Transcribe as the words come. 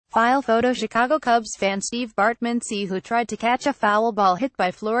File photo. Chicago Cubs fan Steve Bartman, who tried to catch a foul ball hit by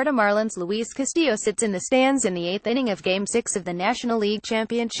Florida Marlins Luis Castillo, sits in the stands in the 8th inning of Game 6 of the National League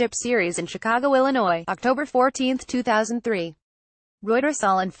Championship Series in Chicago, Illinois, October 14, 2003. Reuters.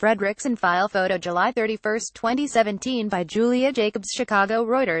 Alan Fredrickson. File photo. July 31, 2017 by Julia Jacobs. Chicago.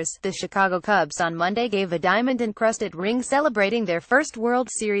 Reuters. The Chicago Cubs on Monday gave a diamond-encrusted ring celebrating their first World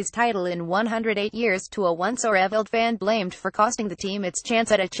Series title in 108 years to a once-reviled fan blamed for costing the team its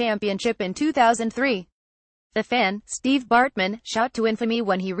chance at a championship in 2003. The fan, Steve Bartman, shot to infamy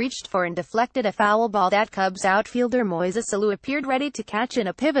when he reached for and deflected a foul ball that Cubs outfielder Moises Alou appeared ready to catch in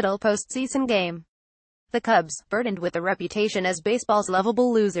a pivotal postseason game. The Cubs, burdened with a reputation as baseball's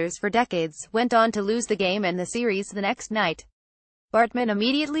lovable losers for decades, went on to lose the game and the series the next night. Bartman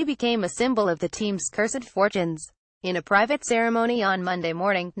immediately became a symbol of the team's cursed fortunes. In a private ceremony on Monday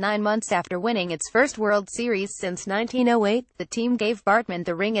morning, 9 months after winning its first World Series since 1908, the team gave Bartman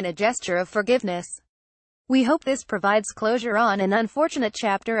the ring in a gesture of forgiveness. "We hope this provides closure on an unfortunate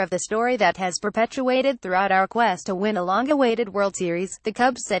chapter of the story that has perpetuated throughout our quest to win a long-awaited World Series," the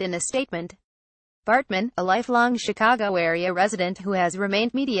Cubs said in a statement. Bartman, a lifelong Chicago area resident who has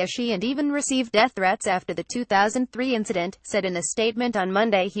remained media-shy and even received death threats after the 2003 incident, said in a statement on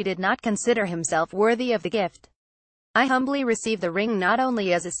Monday he did not consider himself worthy of the gift. "I humbly receive the ring not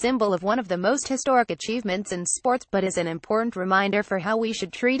only as a symbol of one of the most historic achievements in sports but as an important reminder for how we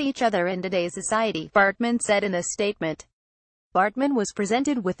should treat each other in today's society," Bartman said in a statement. Bartman was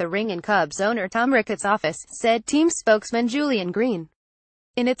presented with the ring in Cubs owner Tom Ricketts' office, said team spokesman Julian Green.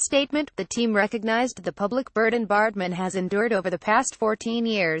 In its statement, the team recognized the public burden Bartman has endured over the past 14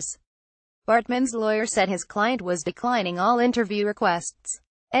 years. Bartman's lawyer said his client was declining all interview requests.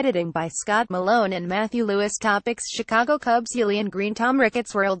 Editing by Scott Malone and Matthew Lewis. Topics: Chicago Cubs. Julian Green. Tom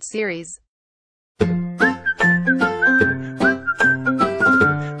Ricketts. World Series.